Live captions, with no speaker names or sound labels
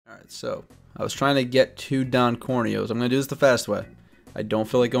Alright, so I was trying to get to Don Corneo's. I'm gonna do this the fast way. I don't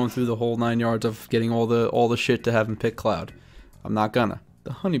feel like going through the whole 9 yards of getting all the shit to have him pick Cloud. I'm not gonna.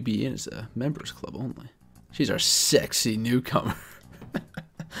 The Honeybee Inn is a members club only. She's our sexy newcomer.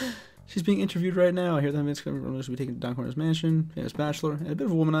 She's being interviewed right now. I hear that man's going to be taken to Don Corneo's mansion, famous bachelor, and a bit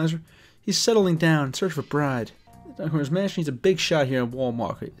of a womanizer. He's settling down in search of a bride. Don Corneo's mansion needs a big shot here in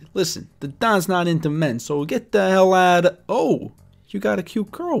Walmart. Listen, the Don's not into men, so get the hell out of... Oh, you got a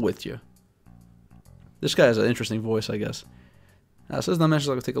cute girl with you. This guy has an interesting voice, I guess. Says Don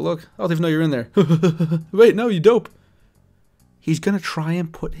Mansion's like, take a look. I don't even know you're in there. Wait, no, you dope. He's gonna try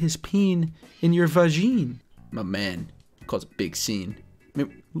and put his peen in your vagine. My man caused a big scene. I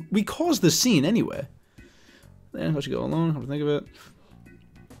mean, we caused the scene anyway. Then let you go alone. Have to think of it.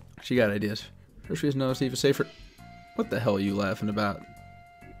 She got ideas. First, we just know Steve is safer. What the hell are you laughing about?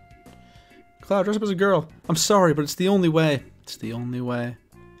 Cloud, dress up as a girl. I'm sorry, but it's the only way. It's the only way.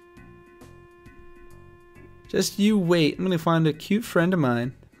 Just you wait. I'm gonna find a cute friend of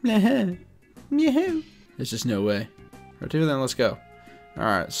mine. There's just no way. Alright, then let's go.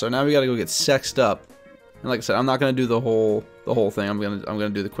 Alright, so now we gotta go get sexed up. And like I said, I'm not gonna do the whole thing. I'm gonna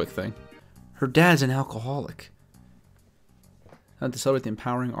do the quick thing. Her dad's an alcoholic. I had to celebrate the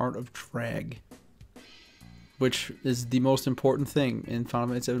empowering art of drag, which is the most important thing in Final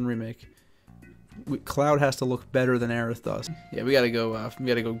Fantasy VII Remake. Cloud has to look better than Aerith does. Yeah, we gotta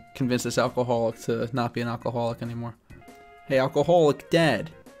go convince this alcoholic to not be an alcoholic anymore. Hey, alcoholic dad.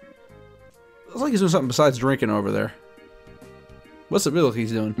 Looks like he's doing something besides drinking over there. What's it really like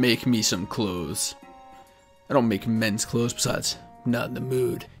he's doing? Make me some clothes. I don't make men's clothes, besides, I'm not in the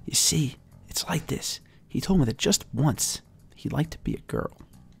mood. You see, it's like this. He told me that just once, he'd like to be a girl.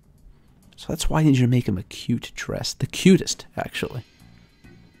 So that's why I need you to make him a cute dress. The cutest, actually.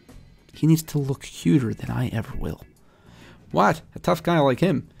 He needs to look cuter than I ever will. What? A tough guy like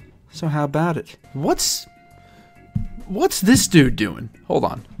him. So how about it? What's this dude doing? Hold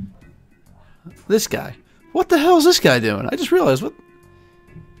on. This guy. What the hell is this guy doing? I just realized what.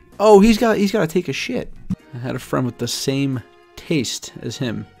 Oh, he's got to take a shit. I had a friend with the same taste as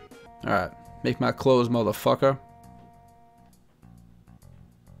him. All right, make my clothes, motherfucker.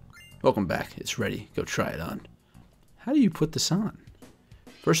 Welcome back. It's ready. Go try it on. How do you put this on?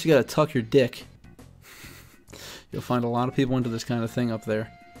 First, you gotta tuck your dick. You'll find a lot of people into this kind of thing up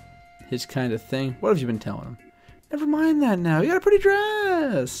there. His kind of thing. What have you been telling him? Never mind that now. You got a pretty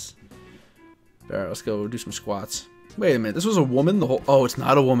dress. Alright, let's go do some squats. Wait a minute. This was a woman? Oh, it's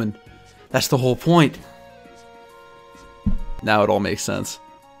not a woman. That's the whole point. Now it all makes sense.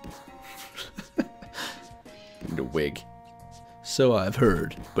 Need a wig. So I've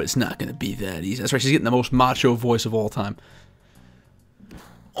heard, but it's not gonna be that easy. That's right, she's getting the most macho voice of all time.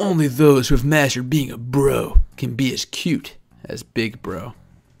 Only those who have mastered being a bro can be as cute as Big Bro.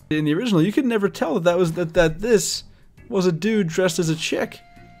 In the original, you could never tell that this was a dude dressed as a chick.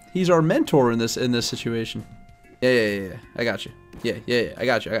 He's our mentor in this situation. Yeah. I got you. Yeah. I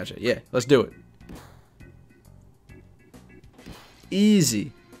got you. Yeah, let's do it.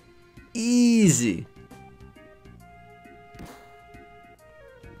 Easy.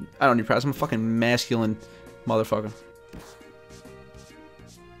 I don't need practice. I'm a fucking masculine motherfucker.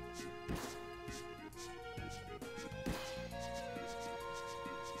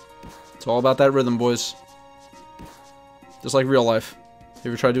 It's all about that rhythm, boys. Just like real life. You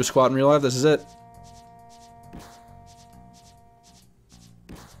ever try to do a squat in real life? This is it.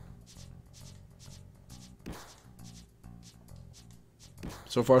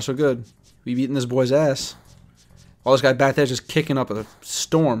 So far, so good. We've eaten this boy's ass. All this guy back there is just kicking up a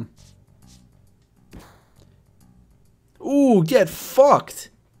storm. Ooh, get fucked.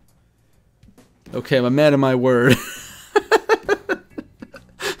 Okay, I'm a man of my word.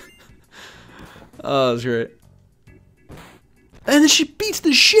 Oh, that's great. And then she beats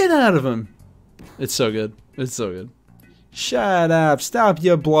the shit out of him. It's so good. It's so good. Shut up. Stop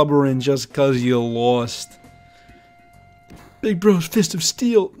your blubbering just cause you lost. Big Bro's fist of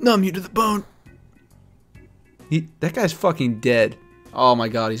steel. Numb you to the bone. That guy's fucking dead. Oh my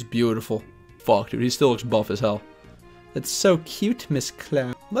god, he's beautiful. Fuck, dude. He still looks buff as hell. That's so cute, Miss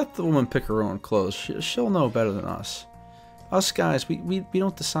Cloud. Let the woman pick her own clothes. She'll know better than us. Us guys, we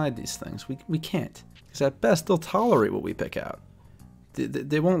don't decide these things. We can't. Because at best, they'll tolerate what we pick out.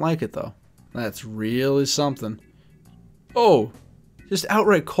 They won't like it, though. That's really something. Oh! Just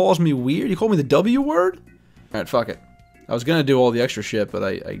outright calls me weird? You called me the W word? Alright, fuck it. I was gonna do all the extra shit, but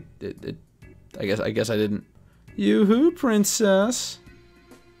I guess I didn't. Yoo-hoo, princess!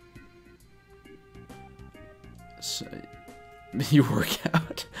 So, you work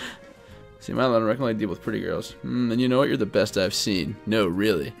out. See, my line, I can only deal with pretty girls. And you know what? You're the best I've seen. No,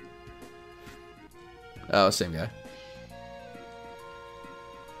 really. Oh, same guy.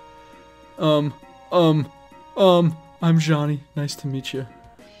 I'm Johnny. Nice to meet you.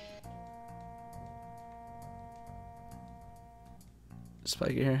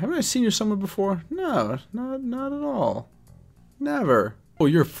 Spiky hair. Haven't I seen you somewhere before? No, not at all. Never. Oh,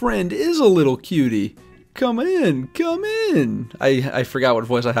 your friend is a little cutie. Come in, come in. I forgot what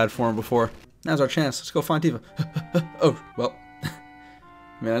voice I had for him before. Now's our chance. Let's go find Tifa. Oh, well. I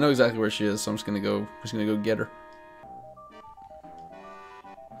mean, I know exactly where she is, so I'm just gonna go get her.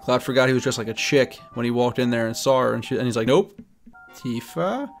 Cloud forgot he was just like a chick when he walked in there and saw her, and he's like, nope.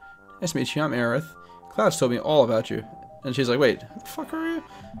 Tifa, nice to meet you. I'm Aerith. Cloud's told me all about you. And she's like, wait, who the fuck are you?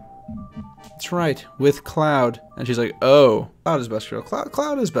 That's right, with Cloud. And she's like, oh, Cloud is best girl.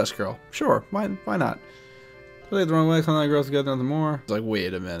 Cloud is best girl. Sure, why not? Play the wrong way, Cloud and I girls together, nothing more. It's like,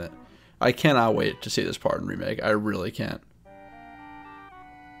 wait a minute. I cannot wait to see this part in Remake. I really can't.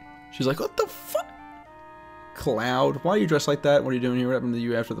 She's like, what the fuck? Cloud, why are you dressed like that? What are you doing here? What happened to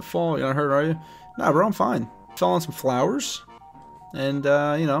you after the fall? You're not hurt, are you? Nah, bro, I'm fine. Fell on some flowers. And,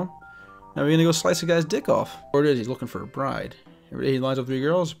 you know, now we're gonna go slice a guy's dick off. Or it is, he's looking for a bride. Every day he lines up 3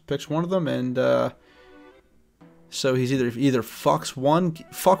 girls, picks one of them, and, so he's either fuck one,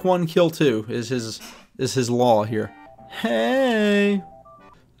 kill 2 is his law here. Hey!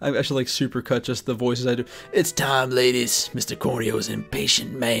 I should like supercut just the voices I do. It's time, ladies. Mr. Corneo's an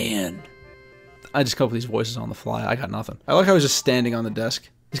impatient man. I just come up with these voices on the fly. I got nothing. I like how he's just standing on the desk.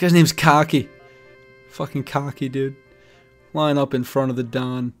 This guy's name's Cocky. Fucking Cocky, dude. Line up in front of the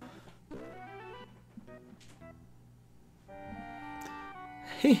Don.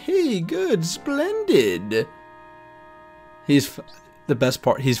 Hey, good, splendid. He's the best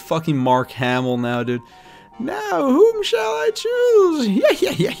part. He's fucking Mark Hamill now, dude. Now, whom shall I choose? Yeah.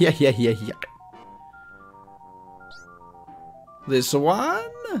 This one?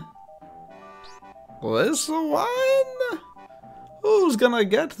 This one? Who's gonna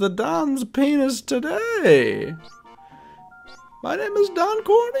get the Don's penis today? My name is Don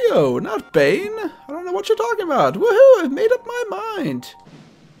Corneo, not Bane. I don't know what you're talking about. Woohoo, I've made up my mind.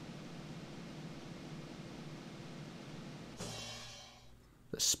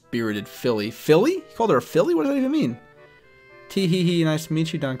 The spirited filly. Filly? You called her a filly? What does that even mean? Tee-hee-hee, nice to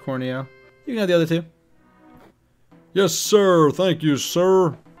meet you, Don Corneo. You can have the other 2. Yes, sir. Thank you,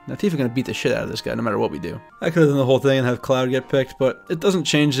 sir. Now, Tifa's gonna beat the shit out of this guy no matter what we do. I could have done the whole thing and have Cloud get picked, but it doesn't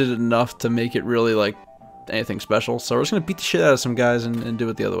change it enough to make it really, like, anything special. So we're just gonna beat the shit out of some guys and do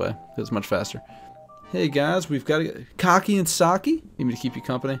it the other way. Because it's much faster. Hey, guys, we've got to get Cocky and Saki. Need me to keep you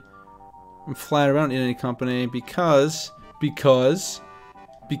company? I'm flattered. I don't need any company because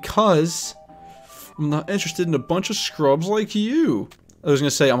I'm not interested in a bunch of scrubs like you. I was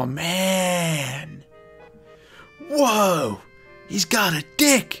gonna say, I'm a man. Whoa! He's got a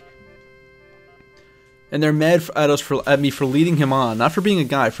dick! And they're mad at me for leading him on. Not for being a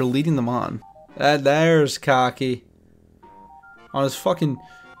guy, for leading them on. There's Cocky. On his fucking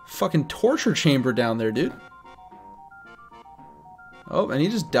torture chamber down there, dude. Oh, and he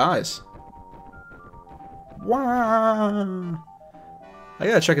just dies. Wow! I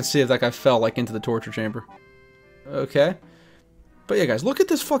gotta check and see if that guy fell, like, into the torture chamber. Okay. But yeah, guys, look at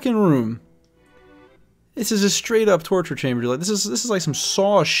this fucking room. This is a straight-up torture chamber. Like, this is like some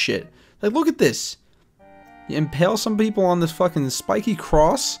Saw shit. Like, look at this. You impale some people on this fucking spiky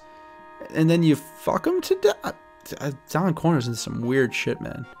cross, and then you fuck them to death. Don Corneo's into some weird shit,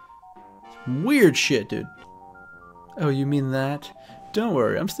 man. Some weird shit, dude. Oh, you mean that? Don't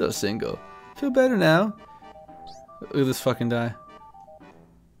worry, I'm still single. Feel better now. Look at this fucking guy.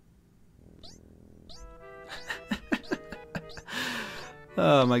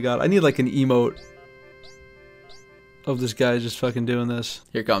 Oh my god, I need like an emote of this guy just fucking doing this.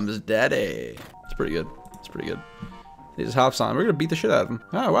 Here comes daddy. It's pretty good. It's pretty good. He just hops on. We're gonna beat the shit out of him.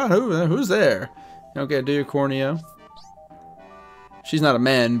 Oh wow, who's there? Okay, do your Corneo. She's not a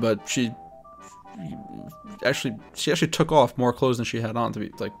man, but she actually took off more clothes than she had on to be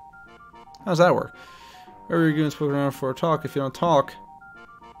like. How does that work? Where are you going to poke around for a talk? If you don't talk,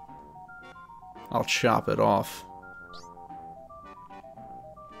 I'll chop it off.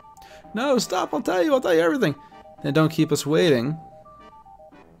 No, stop! I'll tell you everything. And don't keep us waiting.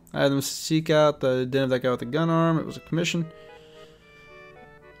 I had them seek out the den of that guy with the gun arm. It was a commission.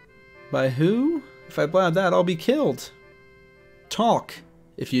 By who? If I blab that, I'll be killed. Talk.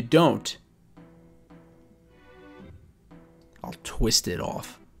 If you don't, I'll twist it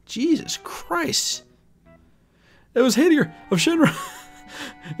off. Jesus Christ. It was Hedier of Shinra.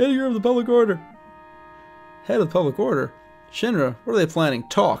 Hedier of the Public Order. Head of the Public Order? Shinra, what are they planning?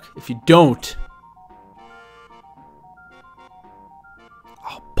 Talk. If you don't,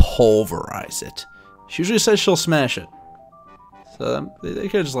 I'll pulverize it. She usually says she'll smash it. So they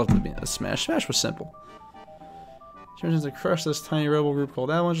could have just left it be a smash. Smash was simple. Turns to crush this tiny rebel group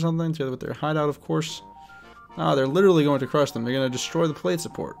called Avalanche or something, together with their hideout, of course. Ah, they're literally going to crush them. They're going to destroy the plate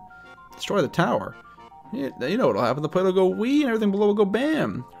support. Destroy the tower. You know what'll happen. The plate will go wee and everything below will go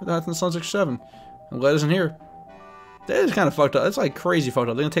bam. That's in the Sun 6-7. I'm glad it isn't here. That is kind of fucked up. It's like crazy fucked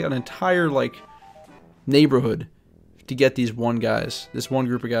up. They're going to take out an entire, like, neighborhood to get these one guys. This one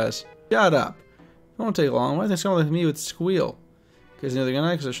group of guys. Shut up. It won't take long. Why do they sound like me with Squeal? Because they're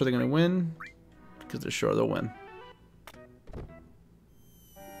gonna, because they're sure they're gonna win. Because they're sure they'll win.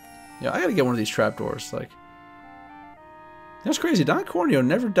 Yeah, I gotta get one of these trapdoors. Like, that's crazy. Don Corneo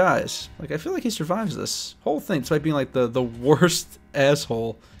never dies. Like, I feel like he survives this whole thing, despite being like the worst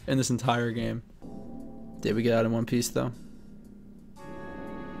asshole in this entire game. Did we get out in one piece though?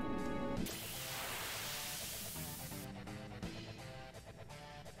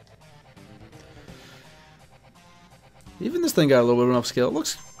 Even this thing got a little bit of enough skill. It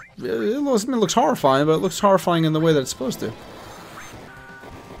looks horrifying, but it looks horrifying in the way that it's supposed to.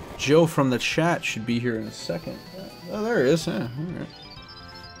 Joe from the chat should be here in a second. Oh, there he is. Yeah, right.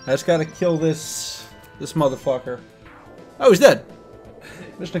 I just gotta kill this motherfucker. Oh, he's dead.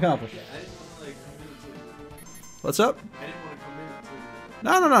 Mission accomplished. What's up?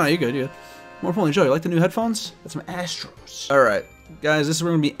 No, you're good, you're good. More importantly, Joe, you like the new headphones? Got some Astros. Alright, guys, this is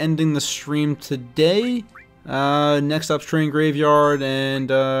where we're gonna be ending the stream today. Next up, Train Graveyard, and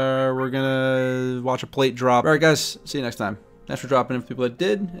we're gonna watch a plate drop. Alright guys, see you next time. Thanks for dropping in for people that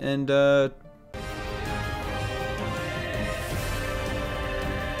did, and